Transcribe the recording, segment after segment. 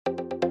Hey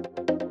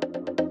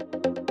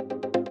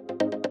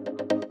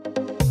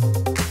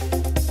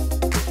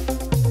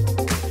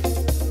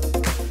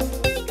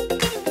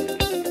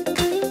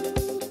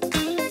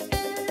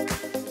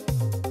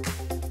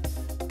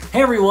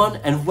everyone,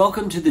 and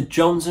welcome to the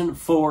Jones and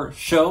Four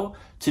Show.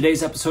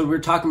 Today's episode, we're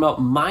talking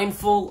about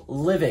mindful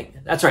living.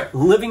 That's right,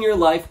 living your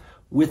life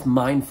with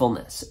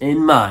mindfulness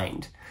in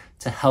mind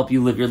to help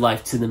you live your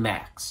life to the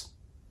max.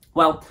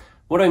 Well,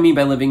 what do I mean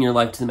by living your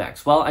life to the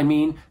max? Well, I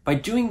mean by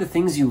doing the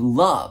things you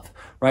love,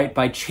 right?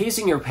 By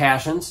chasing your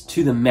passions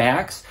to the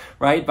max,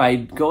 right? By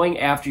going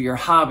after your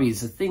hobbies,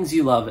 the things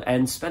you love,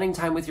 and spending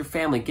time with your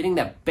family, getting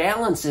that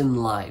balance in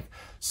life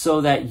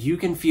so that you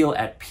can feel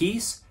at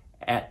peace,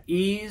 at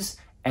ease,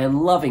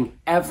 and loving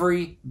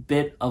every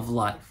bit of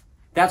life.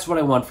 That's what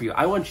I want for you.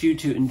 I want you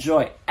to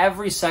enjoy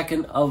every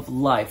second of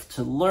life,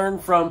 to learn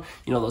from,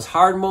 those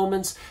hard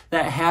moments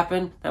that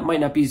happen that might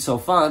not be so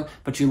fun,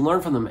 but you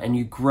learn from them and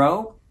you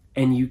grow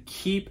and you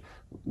keep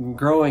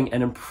growing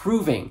and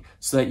improving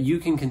so that you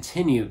can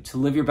continue to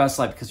live your best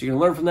life, because you're going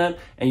to learn from that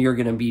and you're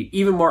going to be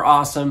even more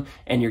awesome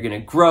and you're going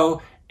to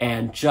grow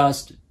and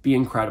just be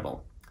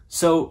incredible.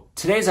 So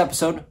today's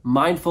episode,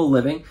 Mindful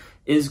Living,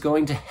 is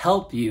going to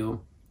help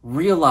you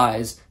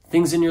realize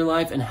things in your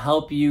life and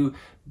help you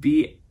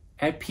be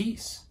at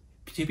peace,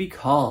 to be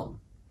calm.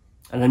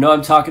 And I know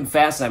I'm talking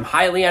fast, I'm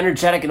highly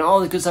energetic and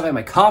all the good stuff. I have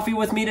my coffee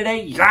with me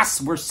today. Yes,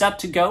 we're set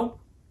to go.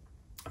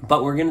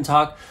 But we're going to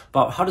talk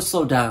about how to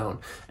slow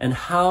down and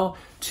how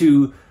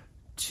to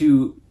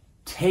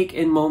take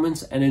in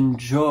moments and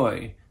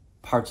enjoy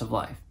parts of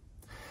life.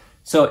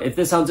 So if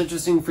this sounds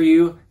interesting for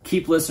you,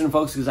 keep listening,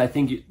 folks, because I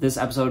think this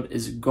episode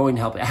is going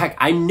to help. Heck,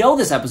 I know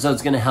this episode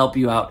is going to help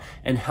you out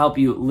and help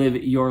you live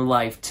your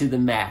life to the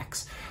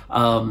max.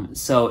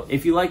 So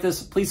if you like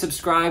this, please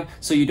subscribe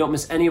so you don't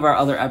miss any of our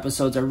other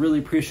episodes. I really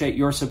appreciate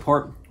your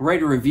support.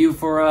 Write a review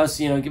for us,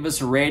 give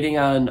us a rating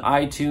on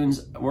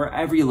iTunes,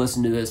 wherever you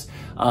listen to this.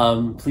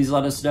 Please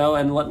let us know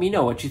and let me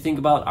know what you think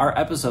about our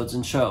episodes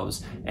and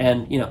shows.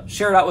 And,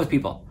 share it out with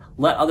people.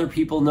 Let other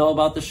people know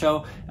about the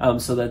show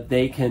so that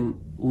they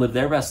can live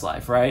their best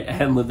life, right?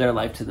 And live their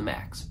life to the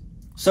max.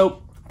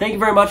 So thank you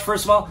very much.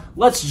 First of all,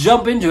 let's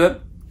jump into it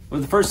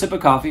with the first sip of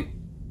coffee,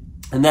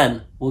 and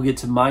then we'll get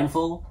to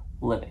mindful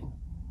living.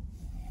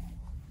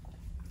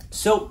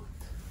 So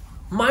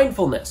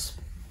mindfulness.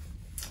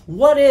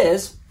 What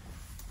is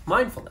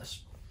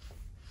mindfulness?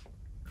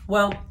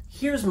 Well,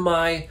 here's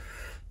my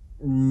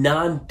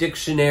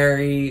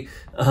non-dictionary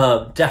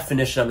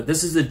definition of it.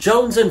 This is the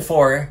Jones and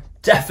Four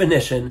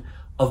definition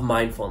of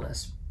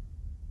mindfulness.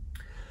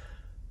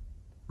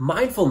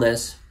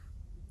 Mindfulness,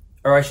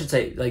 or I should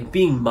say, like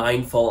being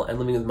mindful and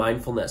living with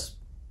mindfulness,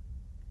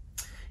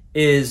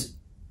 is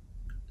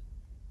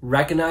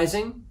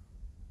recognizing,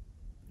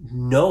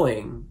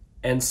 knowing,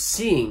 and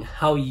seeing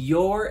how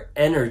your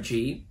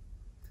energy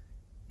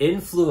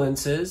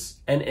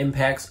influences and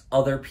impacts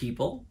other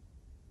people,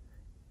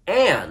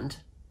 and,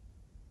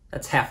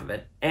 that's half of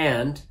it,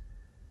 and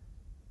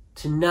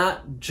to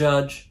not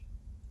judge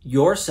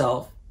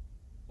yourself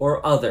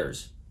or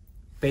others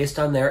based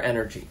on their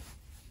energy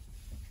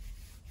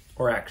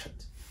or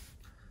actions.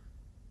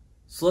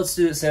 So let's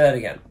say that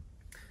again.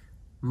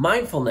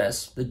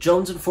 Mindfulness, the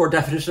Jones and Four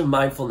definition of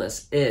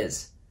mindfulness,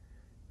 is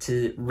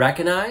to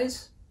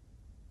recognize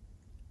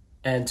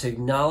and to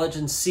acknowledge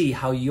and see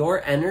how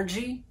your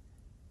energy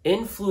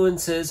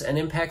influences and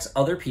impacts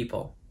other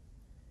people,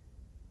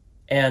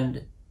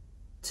 and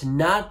to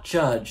not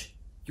judge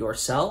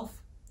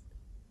yourself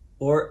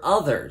or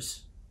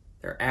others,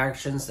 their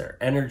actions, their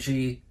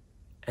energy,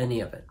 any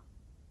of it.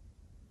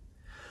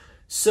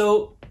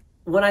 So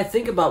when I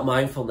think about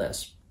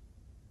mindfulness,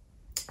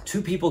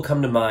 two people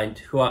come to mind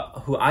who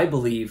I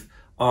believe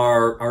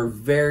are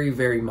very,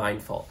 very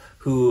mindful,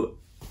 who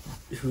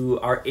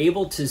are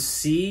able to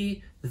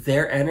see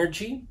their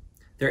energy.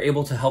 They're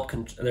able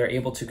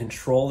to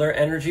control their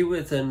energy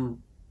within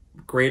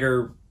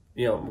greater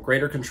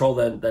control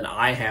than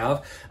I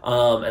have,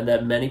 and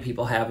that many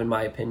people have, in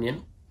my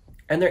opinion.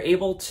 And they're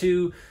able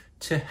to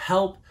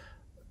help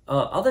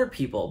other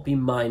people be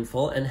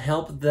mindful and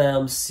help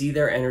them see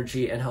their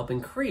energy and help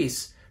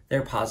increase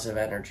their positive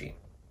energy.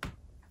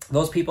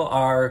 Those people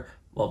are,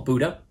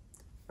 Buddha,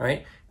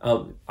 right?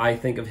 I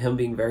think of him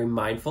being very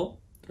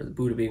mindful, or the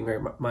Buddha being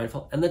very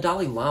mindful, and the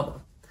Dalai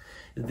Lama.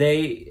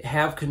 They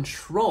have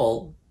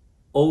control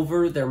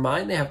over their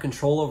mind, they have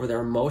control over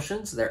their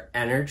emotions, their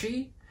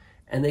energy,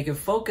 and they can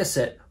focus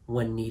it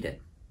when needed.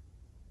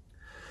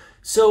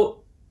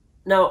 So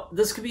now,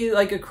 this could be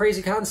like a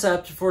crazy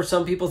concept for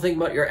some people, thinking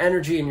about your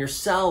energy and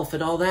yourself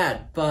and all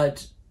that,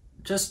 but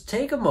just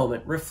take a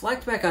moment,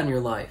 reflect back on your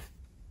life.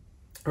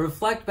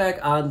 Reflect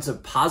back on some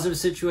positive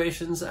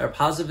situations or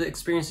positive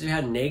experiences you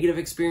had, negative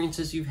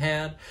experiences you've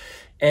had,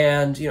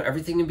 and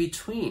everything in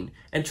between.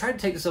 And try to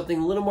take something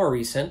a little more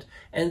recent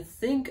and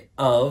think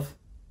of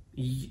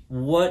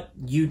what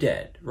you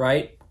did,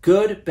 right?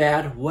 Good,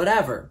 bad,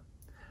 whatever.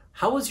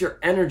 How was your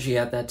energy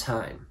at that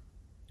time?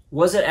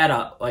 Was it at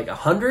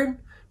 100%?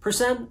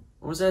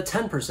 Or was it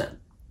at 10%?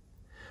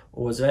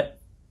 Or was it at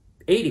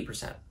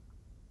 80%?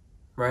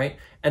 right?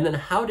 And then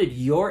how did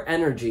your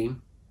energy,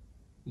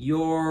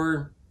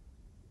 your,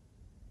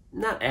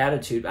 not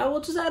attitude,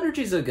 well, just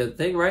energy is a good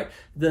thing, right?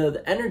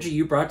 The energy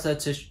you brought to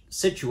that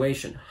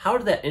situation, how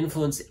did that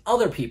influence the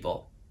other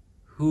people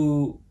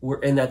who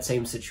were in that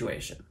same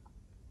situation?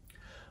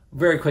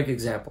 Very quick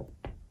example.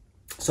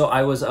 So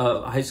I was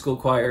a high school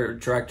choir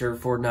director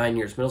for 9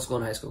 years, middle school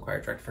and high school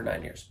choir director for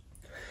 9 years.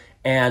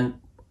 And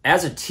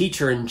as a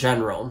teacher in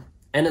general,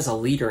 and as a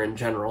leader in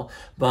general,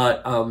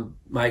 but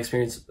my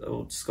experience,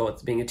 we'll just go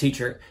with being a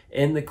teacher,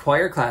 in the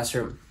choir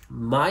classroom,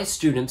 my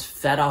students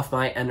fed off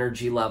my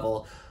energy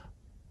level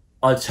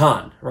a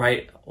ton,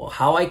 right? Well,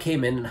 how I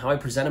came in and how I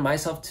presented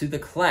myself to the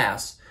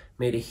class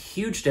made a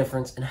huge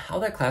difference in how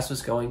that class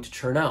was going to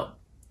turn out.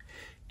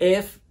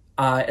 If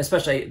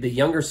especially the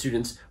younger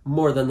students,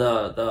 more than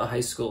the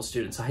high school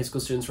students. The high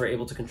school students were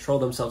able to control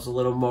themselves a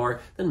little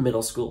more than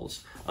middle school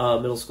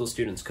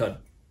students could.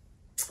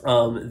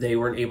 They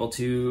weren't able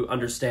to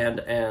understand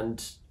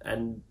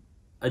and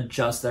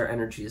adjust their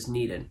energy as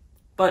needed.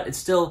 But it's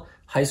still,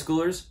 high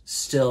schoolers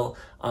still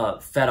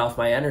fed off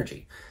my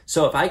energy.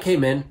 So if I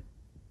came in,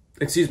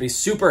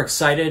 super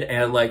excited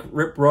and like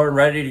rip roaring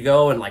ready to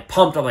go and like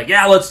pumped, I'm like,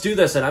 yeah, let's do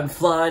this. And I'm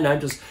flying, I'm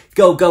just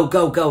go, go,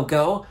 go, go,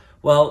 go.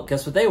 Well,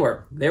 guess what they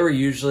were?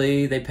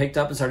 They picked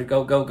up and started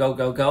go, go, go,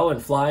 go, go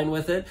and flying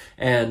with it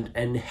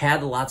and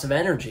had lots of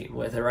energy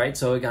with it, right?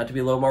 So it got to be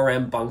a little more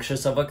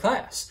rambunctious of a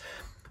class.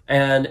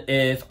 And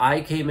if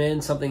I came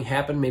in, something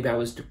happened, maybe I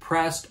was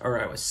depressed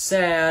or I was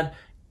sad,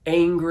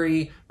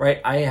 angry, right?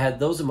 I had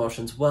those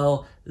emotions.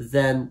 Well,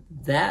 then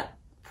that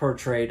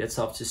portrayed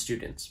itself to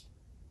students.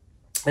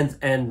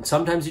 And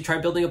sometimes you try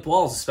building up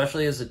walls,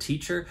 especially as a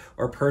teacher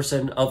or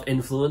person of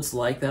influence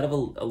like that of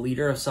a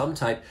leader of some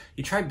type.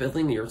 You try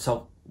building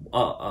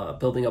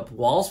up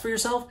walls for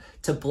yourself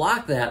to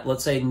block that,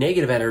 let's say,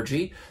 negative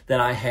energy that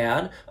I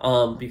had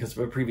because of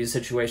a previous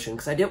situation,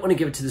 because I didn't want to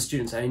give it to the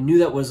students. I knew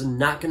that was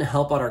not going to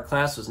help out our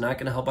class, was not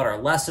going to help out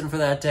our lesson for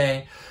that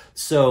day.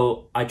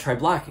 So I tried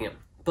blocking it.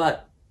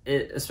 But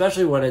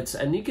especially when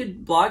and you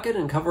could block it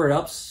and cover it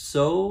up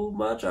so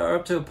much or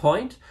up to a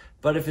point.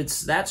 But if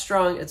it's that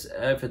strong,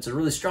 if it's a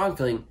really strong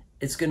feeling,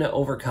 it's going to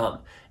overcome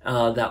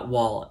that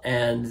wall.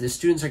 And the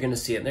students are going to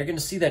see it. And they're going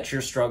to see that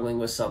you're struggling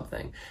with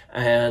something.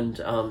 And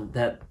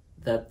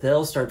that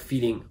they'll start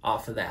feeding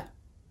off of that.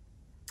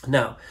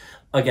 Now,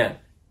 again,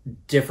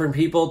 different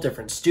people,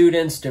 different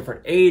students,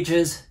 different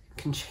ages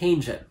can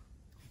change it.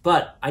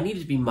 But I needed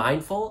to be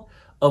mindful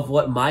of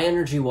what my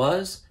energy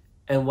was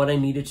and what I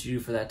needed to do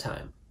for that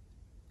time.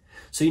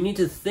 So you need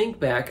to think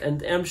back,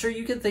 and I'm sure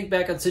you can think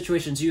back on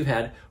situations you've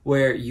had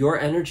where your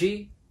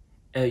energy,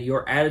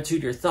 your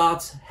attitude, your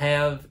thoughts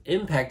have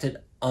impacted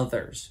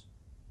others,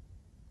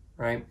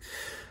 right?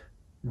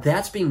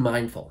 That's being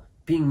mindful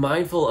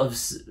of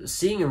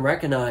seeing and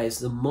recognize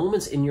the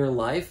moments in your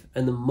life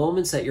and the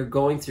moments that you're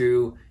going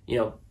through,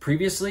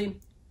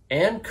 previously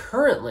and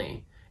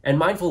currently. And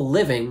mindful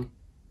living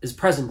is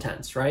present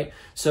tense, right?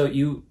 So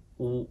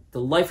the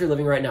life you're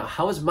living right now,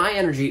 how is my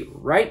energy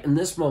right in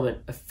this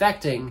moment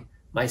affecting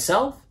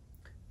myself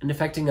and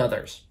affecting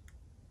others?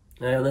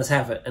 And let's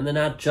have it. And then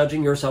not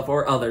judging yourself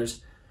or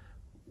others,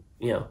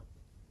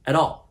 at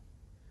all.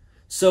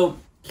 So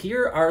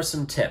here are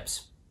some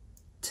tips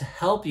to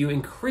help you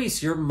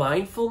increase your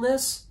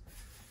mindfulness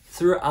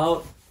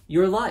throughout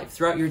your life,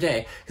 throughout your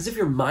day. Because if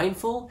you're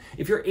mindful,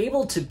 if you're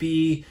able to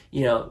be,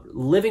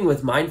 living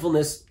with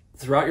mindfulness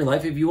throughout your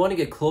life, if you want to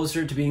get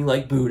closer to being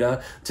like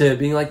Buddha, to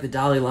being like the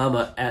Dalai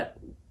Lama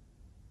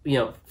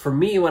for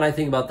me, when I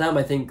think about them,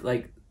 I think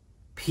like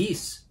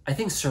peace, I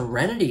think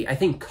serenity, I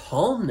think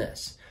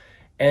calmness.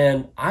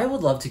 And I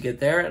would love to get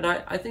there, and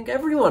I think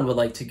everyone would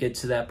like to get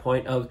to that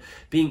point of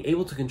being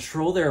able to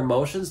control their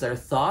emotions, their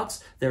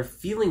thoughts, their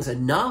feelings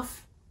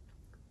enough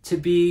to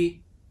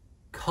be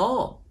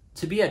calm,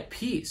 to be at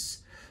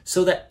peace,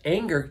 so that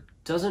anger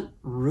doesn't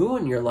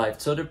ruin your life,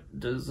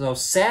 so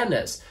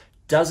sadness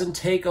doesn't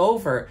take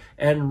over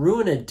and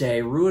ruin a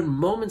day, ruin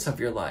moments of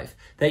your life,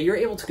 that you're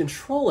able to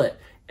control it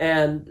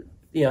and,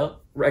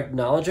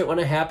 acknowledge it when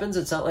it happens.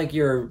 It's not like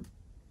you're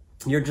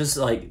just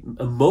like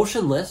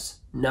emotionless.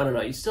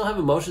 No. You still have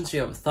emotions,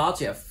 you have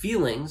thoughts, you have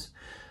feelings,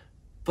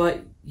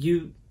 but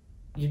you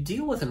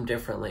deal with them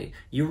differently.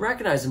 You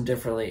recognize them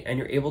differently, and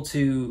you're able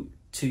to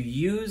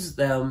use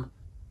them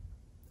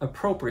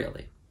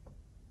appropriately.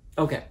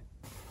 Okay,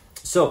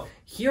 so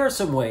here are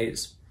some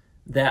ways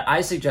that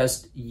I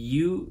suggest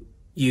you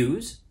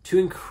use to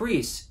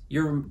increase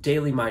your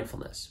daily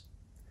mindfulness.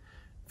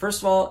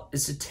 First of all,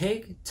 is to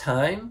take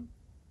time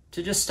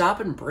to just stop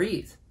and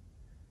breathe.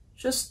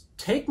 Just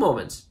take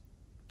moments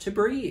to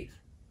breathe.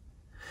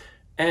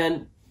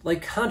 And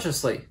like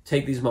consciously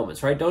take these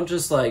moments, right? Don't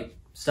just like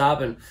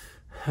stop and,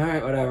 all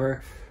right,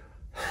 whatever.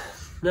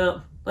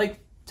 No, like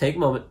take a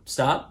moment,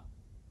 stop.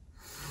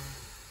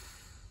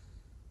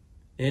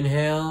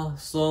 Inhale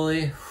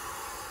slowly.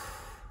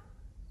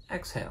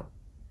 Exhale.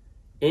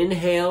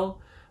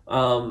 Inhale,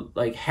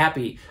 like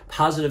happy,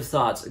 positive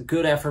thoughts,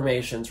 good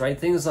affirmations, right?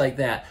 Things like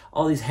that.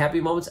 All these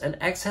happy moments. And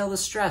exhale the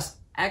stress.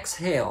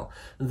 Exhale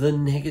the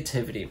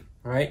negativity.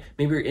 All right.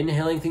 Maybe you're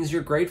inhaling things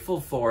you're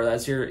grateful for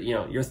as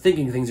you're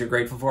thinking things you're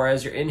grateful for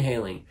as you're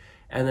inhaling.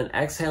 And then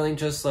exhaling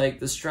just like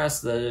the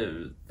stress,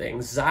 the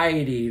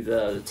anxiety,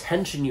 the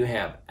tension you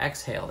have.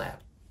 Exhale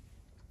that.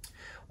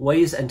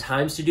 Ways and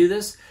times to do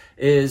this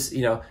is,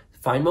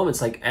 find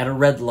moments like at a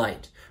red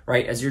light,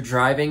 right? As you're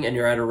driving and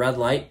you're at a red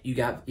light, you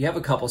have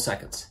a couple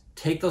seconds.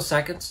 Take those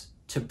seconds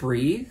to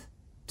breathe,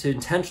 to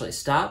intentionally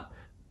stop,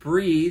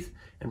 breathe,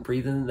 and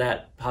breathe in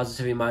that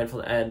positivity,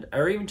 mindful,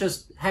 or even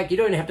just, heck, you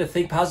don't even have to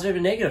think positive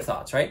and negative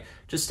thoughts, right?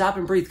 Just stop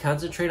and breathe.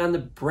 Concentrate on the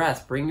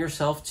breath. Bring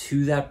yourself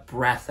to that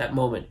breath, that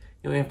moment.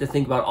 You don't have to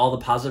think about all the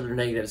positive or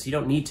negatives. You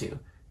don't need to.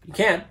 You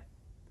can,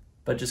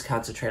 but just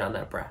concentrate on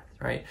that breath,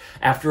 right?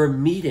 After a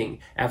meeting,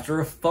 after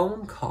a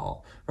phone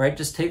call, right?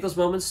 Just take those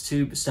moments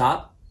to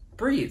stop,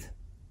 breathe.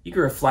 You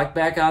can reflect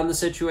back on the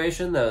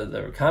situation,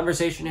 the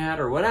conversation you had,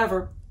 or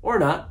whatever, or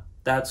not.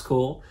 That's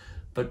cool,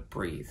 but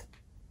breathe.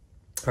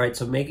 All right,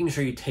 so making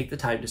sure you take the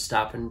time to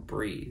stop and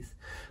breathe.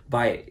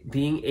 By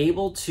being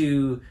able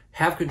to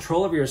have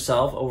control of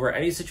yourself over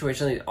any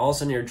situation, like all of a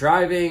sudden you're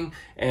driving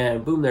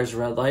and boom, there's a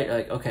red light. You're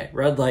like, okay,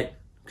 red light,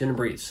 I'm gonna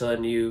breathe. So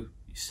then you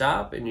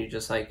stop and you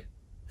just like,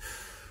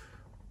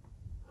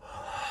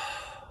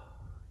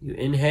 you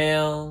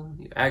inhale,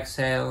 you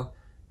exhale,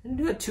 and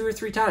you do it 2 or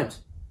 3 times,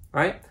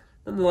 right?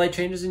 Then the light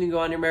changes and you go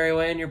on your merry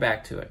way and you're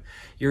back to it.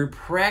 You're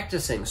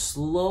practicing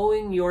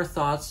slowing your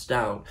thoughts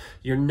down.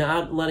 You're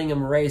not letting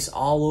them race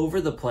all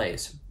over the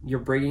place. You're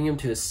bringing them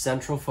to a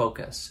central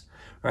focus,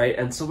 right?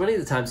 And so many of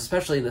the times,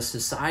 especially in the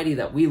society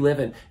that we live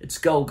in, it's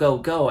go, go,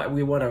 go. And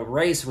we want to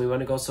race and we want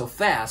to go so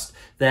fast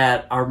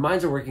that our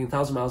minds are working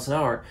 1,000 miles an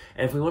hour.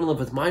 And if we want to live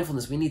with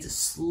mindfulness, we need to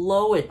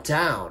slow it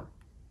down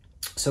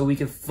so we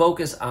can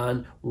focus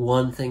on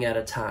one thing at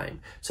a time.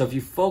 So if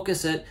you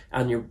focus it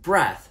on your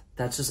breath,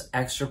 that's just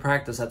extra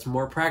practice. That's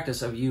more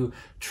practice of you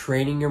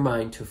training your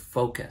mind to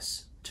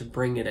focus, to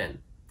bring it in,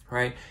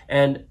 right?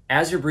 And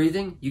as you're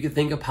breathing, you can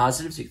think of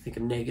positives, you can think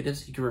of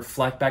negatives, you can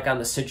reflect back on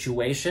the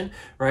situation,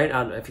 right?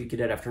 On if you did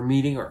it after a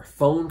meeting or a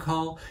phone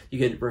call, you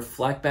could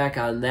reflect back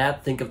on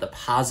that, think of the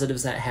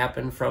positives that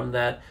happened from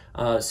that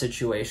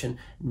situation.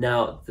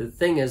 Now, the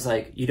thing is,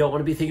 like, you don't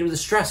want to be thinking of the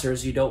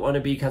stressors. You don't want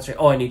to be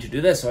concentrating, oh, I need to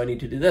do this, oh, I need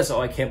to do this, oh,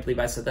 I can't believe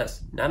I said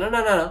this.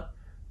 No.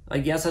 I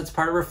guess that's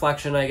part of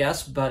reflection, I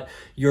guess, but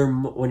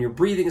when you're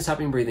breathing and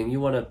stopping breathing, you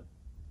want to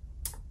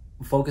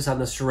focus on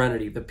the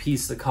serenity, the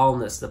peace, the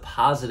calmness, the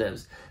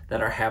positives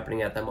that are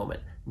happening at that moment,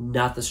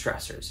 not the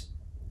stressors,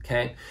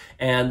 okay?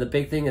 And the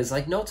big thing is,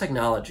 like, no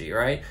technology,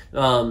 right?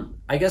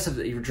 I guess if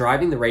you're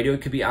driving, the radio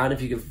could be on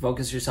if you can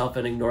focus yourself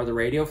and ignore the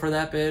radio for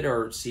that bit,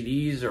 or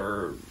CDs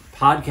or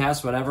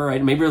podcasts, whatever,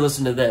 right? Maybe you're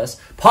listening to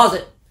this, pause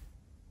it,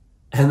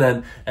 and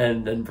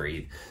then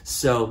breathe.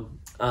 So,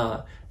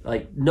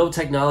 like, no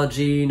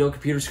technology, no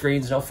computer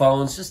screens, no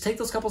phones. Just take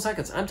those couple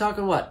seconds. I'm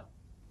talking what?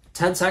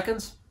 10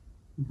 seconds?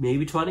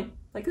 Maybe 20?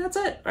 Like, that's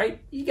it, right?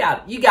 You got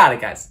it. You got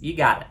it, guys. You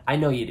got it. I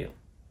know you do.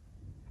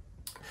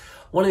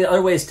 One of the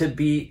other ways to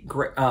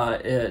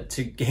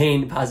to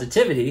gain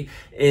positivity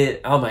is,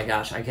 oh my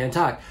gosh, I can't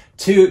talk.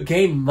 To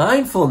gain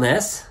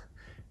mindfulness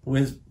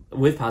with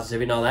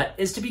positivity and all that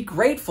is to be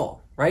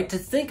grateful, right? To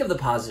think of the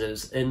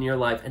positives in your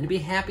life and to be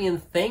happy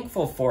and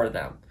thankful for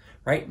them.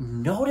 Right?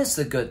 Notice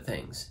the good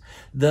things,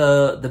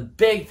 the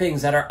big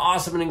things that are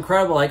awesome and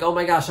incredible. Like, oh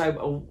my gosh,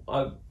 I'm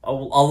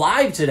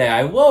alive today.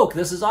 I woke.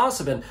 This is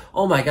awesome. And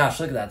oh my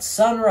gosh, look at that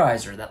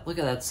sunrise, or look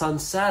at that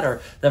sunset,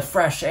 or the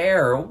fresh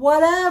air, or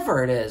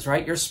whatever it is,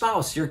 right? Your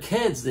spouse, your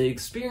kids, the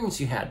experience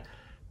you had.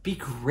 Be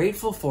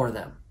grateful for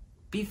them.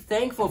 Be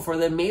thankful for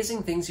the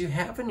amazing things you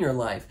have in your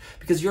life,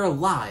 because you're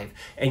alive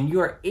and you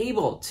are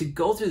able to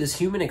go through this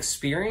human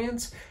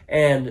experience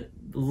and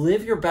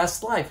live your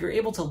best life. You're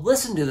able to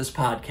listen to this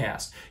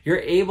podcast. You're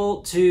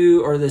able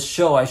to, or this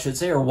show, I should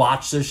say, or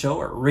watch the show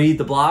or read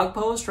the blog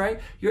post,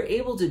 right? You're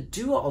able to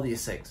do all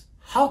these things.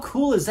 How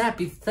cool is that?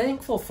 Be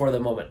thankful for the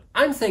moment.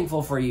 I'm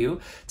thankful for you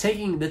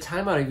taking the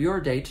time out of your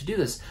day to do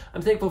this.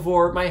 I'm thankful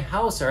for my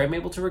house, or I'm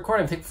able to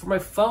record. I'm thankful for my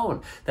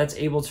phone that's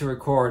able to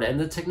record and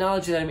the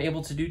technology that I'm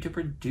able to do to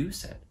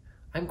produce it.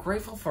 I'm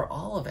grateful for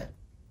all of it.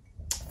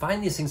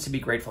 Find these things to be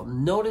grateful.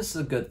 Notice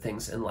the good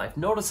things in life.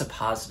 Notice the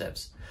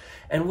positives.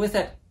 And with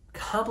that,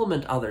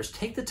 compliment others.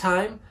 Take the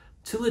time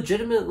to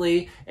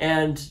legitimately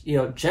and,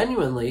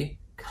 genuinely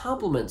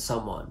compliment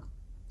someone.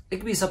 It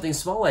could be something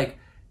small like,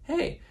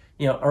 hey,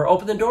 or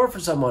open the door for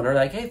someone, or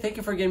like, hey, thank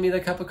you for giving me the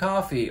cup of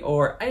coffee,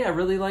 or hey, I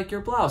really like your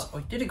blouse, or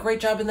you did a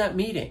great job in that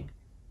meeting.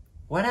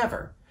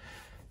 Whatever.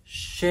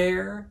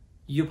 Share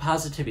your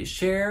positivity.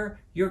 Share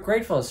your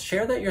gratefulness.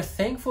 Share that you're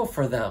thankful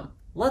for them.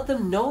 Let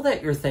them know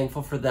that you're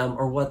thankful for them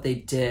or what they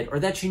did, or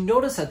that you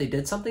noticed that they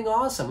did something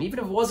awesome, even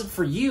if it wasn't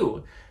for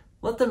you.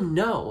 Let them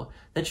know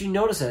that you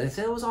noticed it. They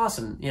say, it was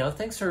awesome.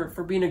 Thanks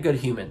for being a good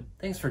human.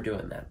 Thanks for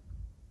doing that.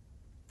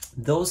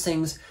 Those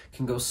things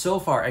can go so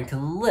far and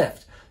can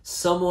lift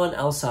someone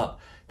else up.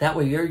 That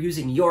way you're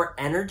using your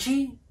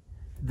energy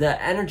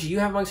the energy you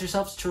have amongst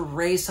yourselves to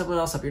raise someone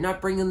else up. You're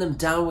not bringing them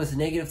down with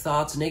negative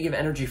thoughts, negative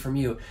energy from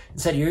you.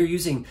 Instead, you're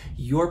using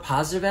your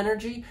positive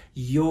energy,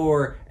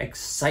 your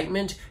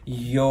excitement,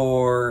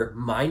 your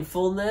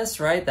mindfulness,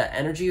 right? That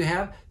energy you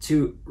have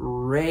to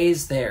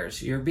raise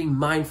theirs. You're being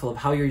mindful of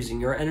how you're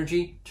using your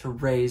energy to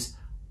raise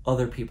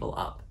other people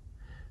up.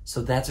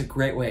 So that's a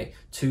great way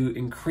to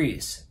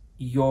increase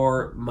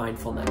your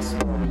mindfulness.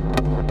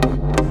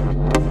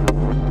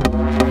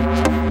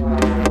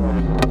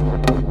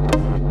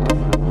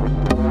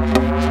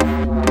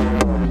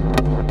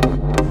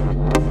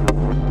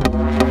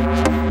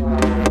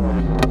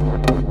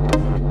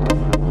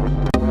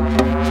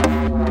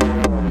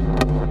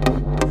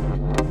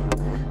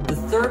 The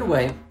third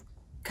way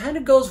kind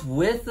of goes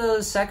with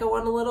the second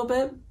one a little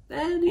bit,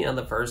 and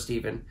the first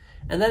even,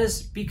 and that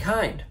is be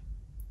kind.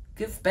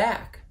 Give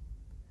back.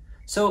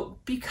 So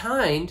be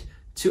kind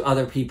to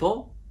other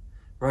people,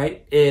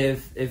 right?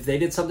 If they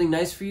did something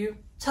nice for you,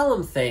 tell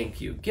them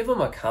thank you. Give them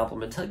a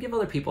compliment. Give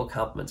other people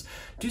compliments.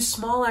 Do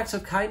small acts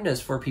of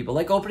kindness for people,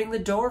 like opening the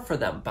door for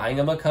them, buying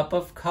them a cup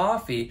of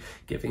coffee,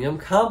 giving them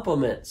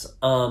compliments,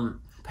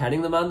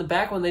 patting them on the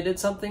back when they did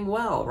something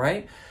well,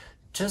 right?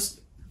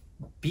 Just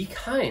be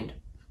kind.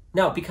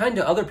 Now, be kind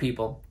to other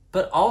people,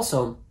 but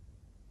also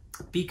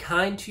be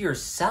kind to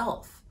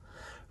yourself.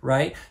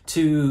 Right?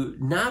 To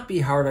not be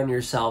hard on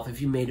yourself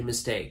if you made a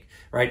mistake,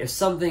 right? If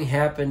something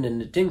happened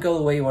and it didn't go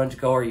the way you wanted to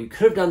go, or you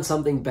could have done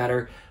something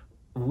better,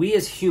 we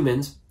as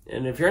humans,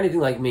 and if you're anything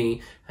like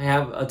me,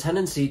 have a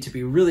tendency to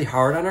be really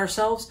hard on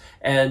ourselves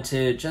and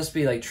to just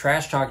be like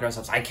trash talking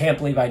ourselves. I can't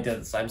believe I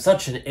did this. I'm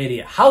such an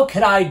idiot. How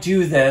could I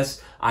do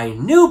this? I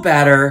knew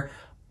better.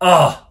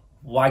 Well,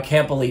 I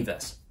can't believe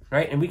this,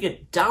 right? And we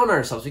get down on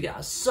ourselves. We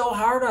get so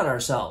hard on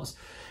ourselves.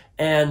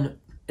 And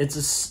it's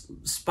a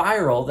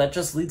spiral that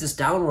just leads us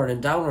downward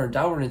and downward and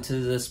downward into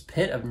this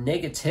pit of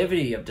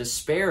negativity, of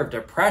despair, of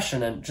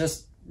depression, and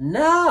just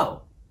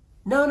no.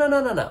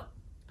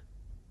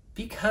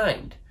 Be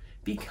kind.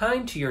 Be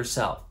kind to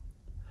yourself.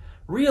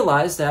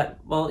 Realize that,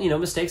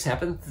 mistakes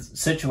happen,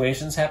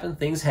 situations happen,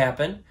 things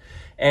happen,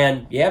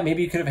 and yeah,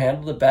 maybe you could have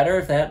handled it better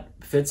if that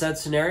fits that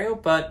scenario,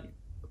 but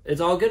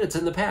it's all good. It's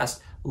in the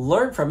past.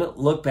 Learn from it,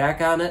 look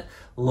back on it,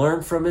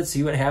 learn from it,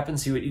 see what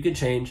happens, see what you can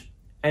change,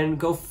 and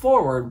go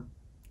forward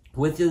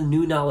with the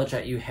new knowledge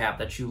that you have,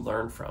 that you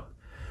learn from,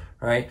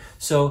 right?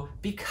 So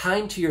be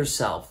kind to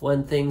yourself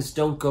when things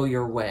don't go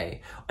your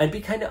way, and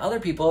be kind to other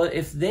people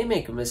if they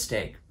make a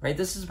mistake, right?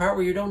 This is the part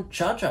where you don't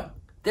judge them.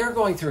 They're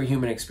going through a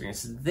human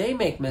experience. They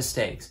make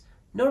mistakes.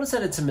 Notice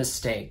that it's a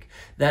mistake,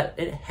 that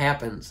it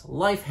happens,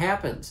 life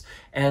happens,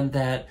 and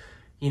that,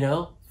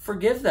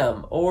 forgive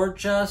them, or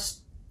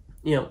just,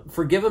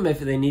 forgive them if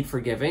they need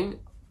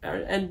forgiving,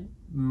 and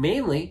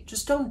mainly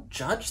just don't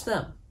judge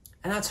them.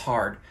 And that's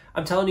hard.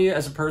 I'm telling you,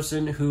 as a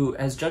person who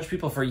has judged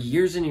people for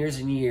years and years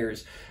and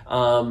years,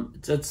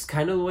 that's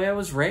kind of the way I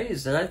was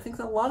raised. And I think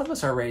that a lot of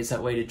us are raised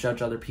that way, to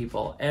judge other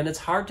people. And it's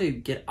hard to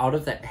get out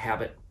of that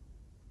habit.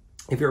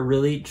 If you're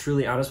really,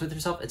 truly honest with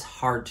yourself, it's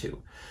hard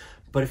to.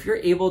 But if you're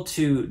able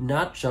to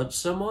not judge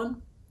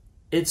someone,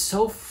 it's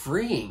so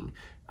freeing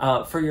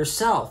for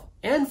yourself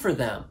and for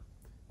them,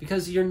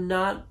 because you're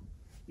not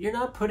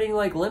putting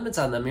like limits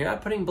on them. You're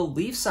not putting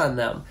beliefs on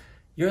them.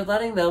 You're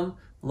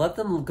let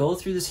them go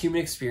through this human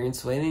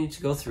experience the way they need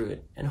to go through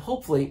it. And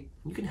hopefully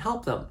you can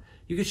help them.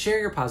 You could share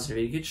your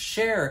positivity. You could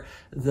share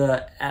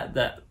the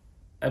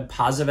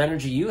positive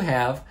energy you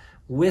have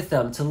with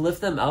them to lift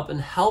them up and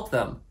help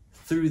them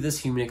through this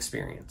human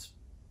experience.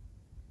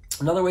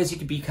 Another ways you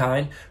can be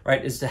kind,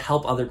 right, is to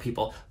help other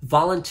people.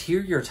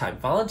 Volunteer your time,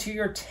 volunteer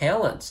your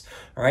talents,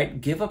 right?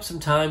 Give up some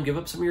time, give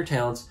up some of your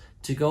talents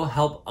to go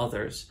help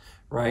others,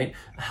 right?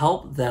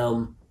 Help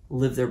them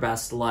live their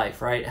best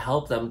life, right?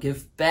 Help them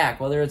give back,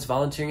 whether it's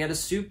volunteering at a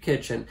soup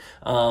kitchen,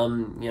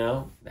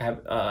 Habitats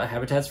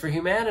for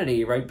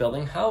Humanity, right?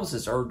 Building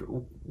houses, or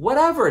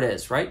whatever it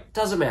is, right?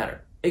 Doesn't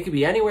matter. It could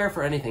be anywhere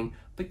for anything,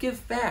 but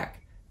give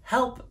back,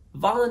 help,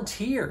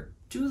 volunteer,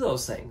 do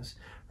those things,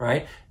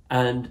 right?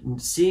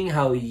 And seeing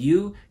how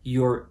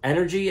your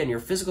energy and your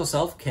physical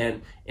self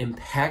can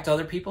impact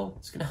other people,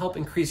 it's going to help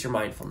increase your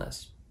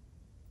mindfulness.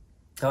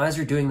 Now, as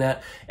you're doing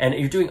that, and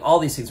you're doing all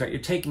these things, right,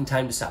 you're taking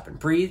time to stop and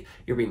breathe,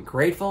 you're being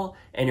grateful,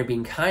 and you're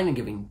being kind and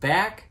giving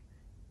back.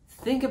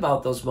 Think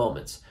about those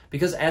moments,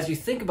 because as you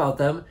think about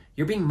them,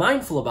 you're being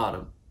mindful about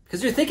them.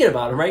 Because you're thinking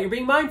about them, right? You're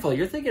being mindful.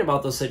 You're thinking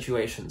about those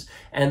situations,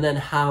 and then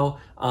how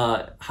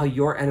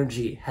your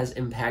energy has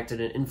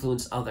impacted and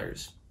influenced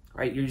others,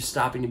 right? You're just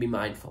stopping to be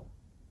mindful.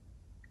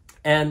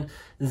 And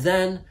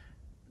then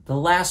the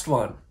last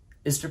one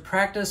is to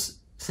practice,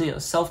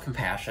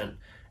 self-compassion.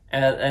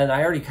 And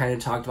I already kind of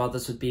talked about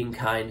this with being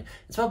kind.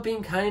 It's about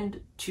being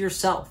kind to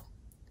yourself.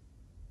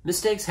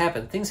 Mistakes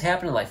happen. Things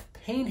happen in life.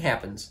 Pain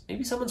happens.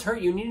 Maybe someone's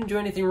hurt you and you didn't do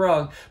anything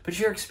wrong, but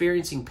you're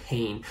experiencing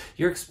pain.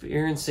 You're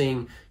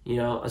experiencing,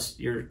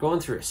 you're going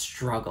through a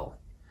struggle.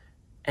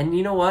 And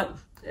you know what?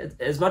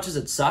 As much as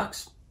it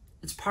sucks,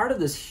 it's part of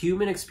this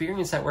human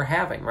experience that we're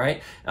having,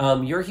 right?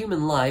 Your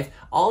human life,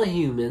 all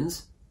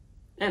humans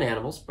and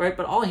animals, right?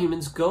 But all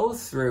humans go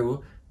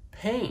through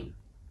pain.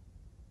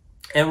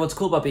 And what's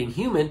cool about being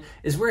human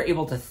is we're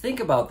able to think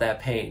about that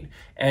pain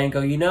and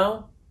go,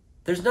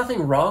 there's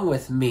nothing wrong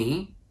with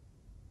me.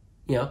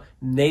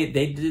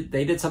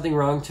 They did something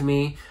wrong to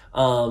me,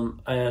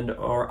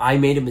 or I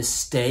made a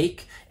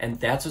mistake, and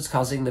that's what's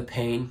causing the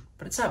pain.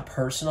 But it's not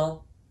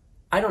personal.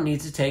 I don't need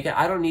to take it.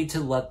 I don't need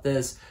to let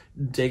this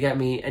dig at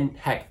me. And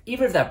heck,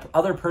 even if that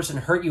other person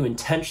hurt you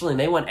intentionally and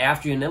they went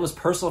after you and it was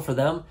personal for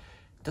them,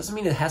 it doesn't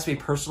mean it has to be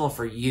personal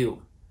for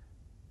you.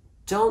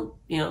 Don't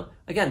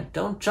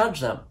judge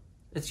them.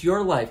 It's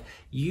your life.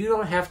 You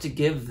don't have to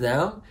give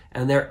them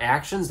and their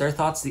actions, their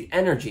thoughts, the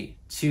energy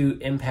to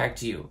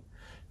impact you.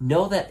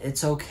 Know that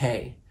it's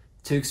okay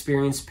to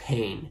experience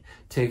pain,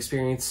 to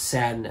experience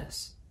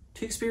sadness,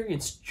 to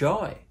experience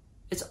joy.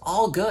 It's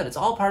all good. It's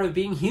all part of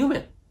being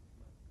human,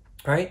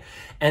 right?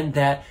 And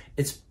that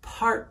it's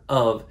part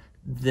of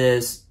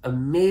this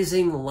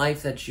amazing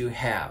life that you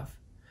have.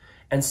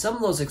 And some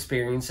of those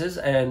experiences,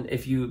 and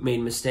if you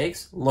made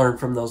mistakes, learn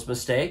from those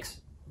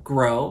mistakes,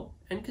 grow,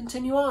 and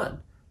continue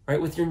on. Right,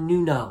 with your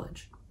new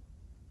knowledge.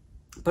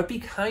 But be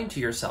kind to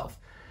yourself.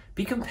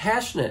 Be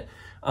compassionate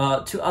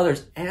to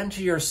others and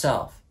to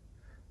yourself.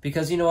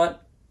 Because you know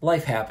what?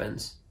 Life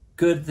happens.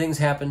 Good things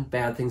happen,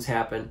 bad things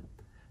happen.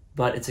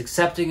 But it's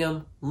accepting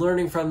them,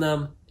 learning from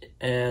them,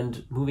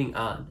 and moving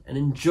on. And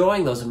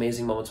enjoying those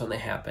amazing moments when they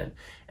happen.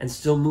 And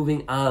still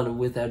moving on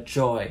with that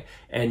joy.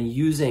 And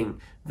using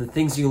the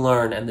things you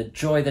learn and the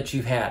joy that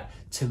you've had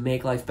to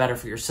make life better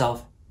for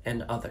yourself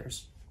and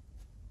others.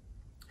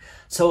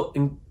 So,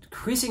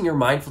 increasing your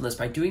mindfulness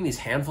by doing these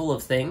handful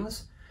of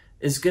things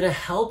is going to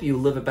help you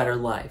live a better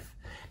life.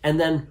 And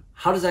then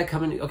how does that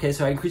come in? Okay,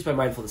 so I increase my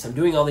mindfulness. I'm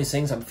doing all these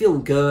things. I'm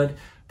feeling good.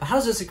 But how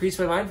does this increase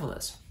my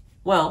mindfulness?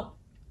 Well,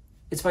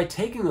 it's by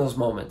taking those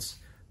moments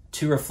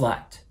to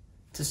reflect,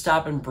 to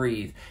stop and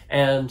breathe,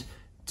 and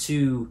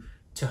to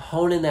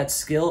hone in that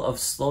skill of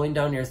slowing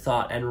down your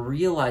thought and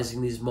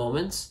realizing these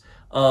moments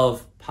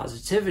of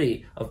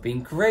positivity, of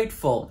being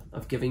grateful,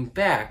 of giving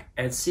back,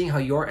 and seeing how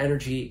your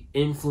energy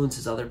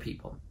influences other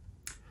people.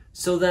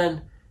 So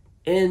then,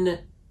 in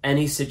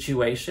any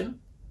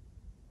situation,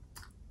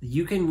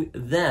 you can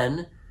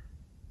then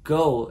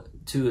go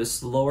to a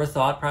slower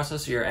thought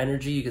process of your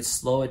energy. You can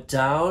slow it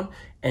down,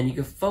 and you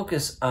can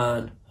focus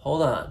on,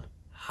 hold on,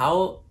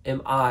 how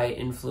am I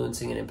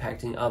influencing and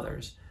impacting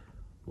others?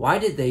 Why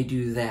did they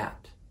do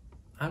that?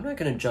 I'm not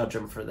going to judge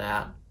them for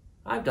that.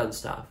 I've done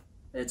stuff.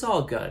 It's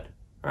all good,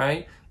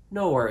 right?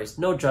 No worries,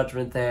 no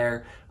judgment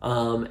there.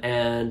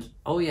 And,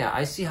 oh yeah,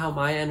 I see how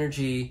my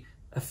energy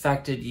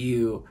affected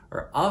you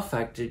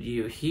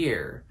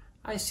here.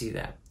 I see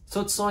that.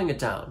 So it's slowing it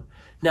down.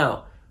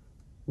 Now,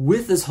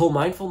 with this whole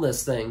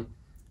mindfulness thing,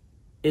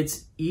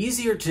 it's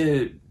easier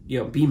to,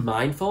 be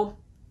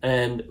mindful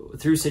and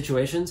through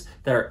situations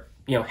that are,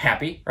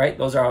 happy, right?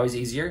 Those are always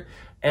easier.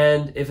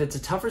 And if it's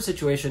a tougher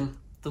situation,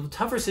 the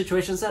tougher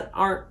situations that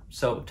aren't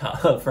so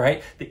tough,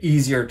 right? The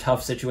easier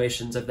tough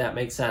situations, if that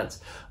makes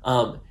sense.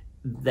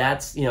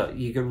 That's,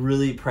 you can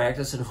really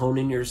practice and hone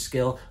in your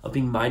skill of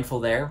being mindful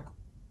there.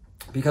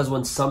 Because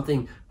when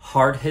something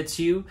hard hits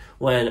you,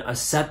 when a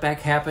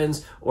setback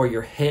happens, or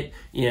you're hit,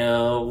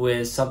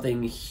 with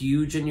something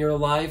huge in your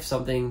life,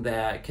 something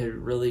that could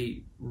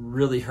really,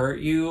 really hurt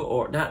you,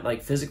 or not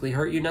like physically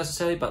hurt you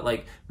necessarily, but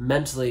like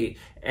mentally,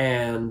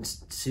 and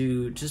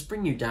to just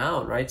bring you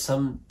down, right?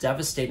 Some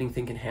devastating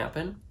thing can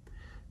happen.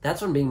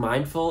 That's when being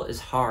mindful is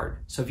hard.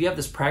 So if you have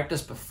this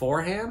practice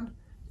beforehand,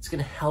 it's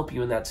going to help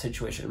you in that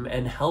situation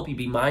and help you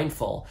be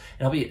mindful.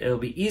 And it'll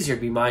be easier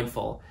to be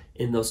mindful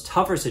in those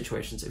tougher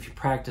situations if you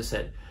practice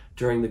it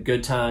during the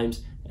good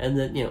times and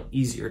the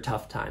easier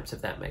tough times,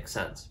 if that makes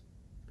sense.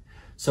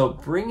 So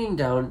bringing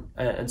down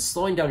and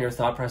slowing down your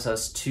thought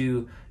process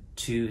to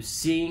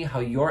seeing how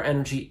your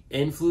energy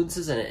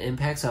influences and it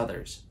impacts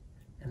others.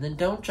 And then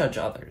don't judge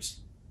others.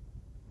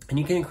 And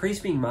you can increase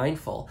being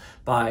mindful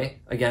by,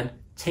 again,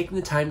 taking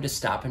the time to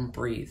stop and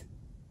breathe.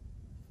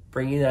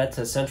 Bringing that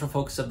to central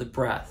focus of the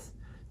breath,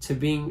 to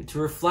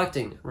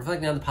reflecting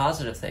on the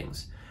positive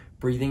things,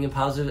 breathing in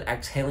positive,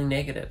 exhaling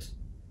negatives,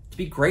 to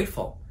be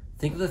grateful.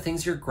 Think of the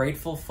things you're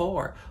grateful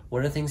for. What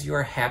are the things you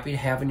are happy to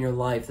have in your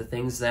life? The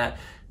things that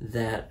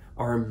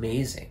are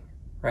amazing,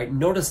 right?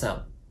 Notice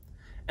them.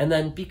 And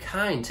then be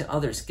kind to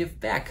others. Give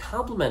back.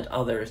 Compliment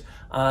others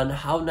on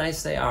how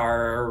nice they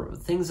are, or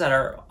things that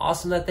are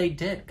awesome that they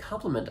did.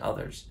 Compliment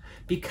others.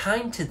 Be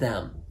kind to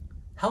them.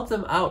 Help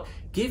them out.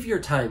 Give your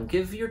time.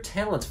 Give your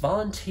talents.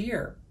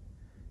 Volunteer.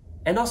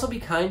 And also be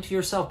kind to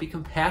yourself. Be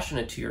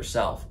compassionate to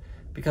yourself.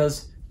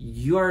 Because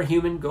you are a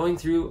human going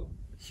through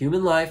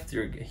human life,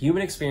 through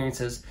human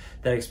experiences,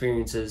 that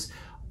experiences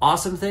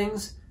awesome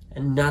things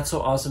and not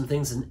so awesome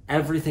things and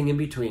everything in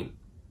between.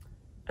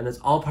 And that's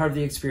all part of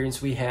the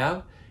experience we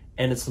have.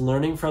 And it's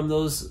learning from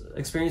those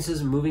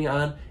experiences and moving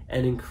on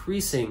and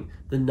increasing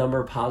the number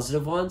of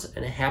positive ones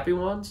and happy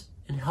ones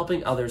and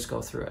helping others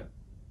go through it.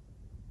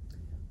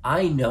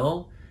 I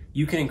know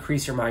you can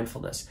increase your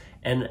mindfulness.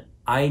 And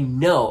I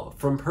know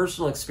from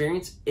personal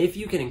experience, if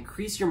you can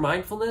increase your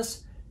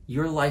mindfulness,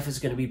 your life is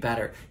going to be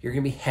better. You're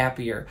going to be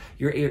happier.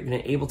 You're going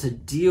to be able to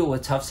deal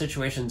with tough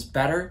situations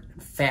better,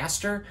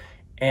 faster,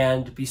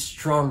 and be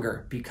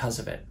stronger because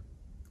of it.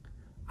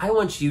 I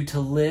want you to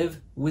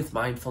live with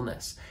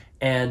mindfulness,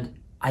 and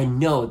I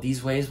know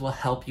these ways will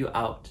help you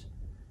out.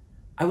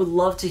 I would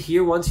love to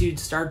hear, once you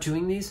start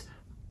doing these,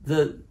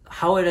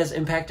 how it has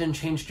impacted and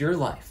changed your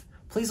life.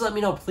 Please let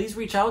me know. Please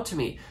reach out to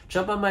me.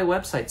 Jump on my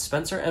website,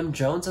 Spencer M.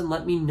 Jones, and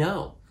let me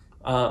know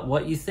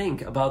what you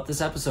think about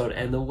this episode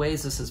and the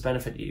ways this has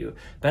benefited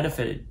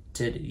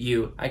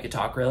you. I could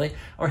talk, really.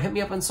 Or hit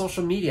me up on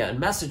social media and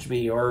message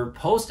me or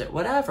post it,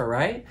 whatever,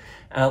 right?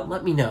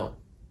 Let me know.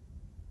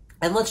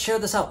 And let's share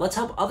this out. Let's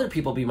help other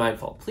people be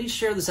mindful. Please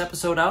share this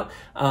episode out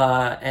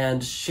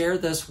and share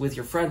this with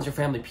your friends, your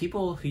family,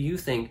 people who you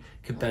think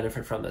could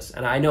benefit from this.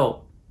 And I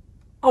know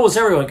almost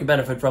everyone could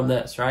benefit from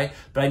this, right?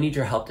 But I need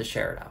your help to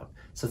share it out.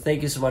 So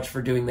thank you so much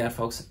for doing that,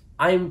 folks.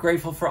 I am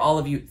grateful for all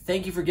of you.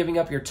 Thank you for giving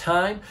up your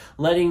time,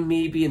 letting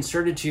me be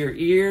inserted to your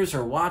ears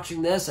or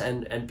watching this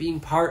and being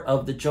part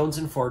of the Jones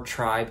and Ford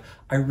tribe.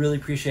 I really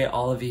appreciate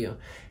all of you.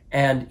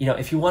 And,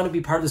 if you want to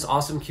be part of this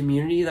awesome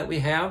community that we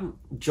have,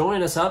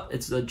 join us up.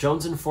 It's the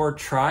Jones and Ford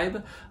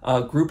Tribe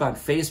group on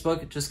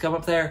Facebook. Just come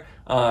up there,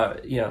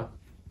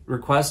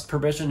 request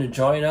permission to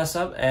join us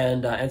up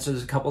and answer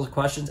a couple of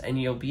questions, and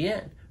you'll be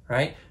in,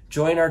 right?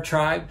 Join our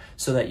tribe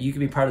so that you can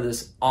be part of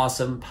this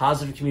awesome,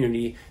 positive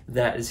community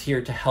that is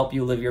here to help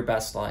you live your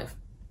best life.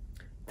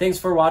 Thanks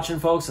for watching,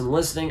 folks, and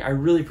listening. I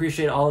really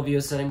appreciate all of you,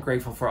 and I'm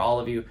grateful for all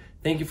of you.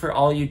 Thank you for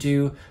all you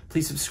do.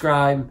 Please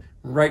subscribe,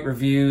 write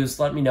reviews,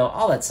 let me know,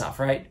 all that stuff,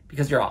 right?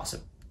 Because you're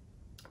awesome.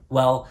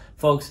 Well,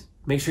 folks,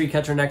 make sure you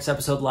catch our next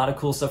episode. A lot of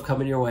cool stuff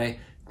coming your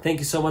way. Thank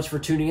you so much for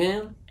tuning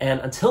in.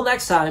 And until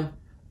next time,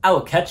 I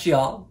will catch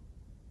y'all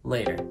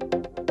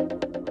later.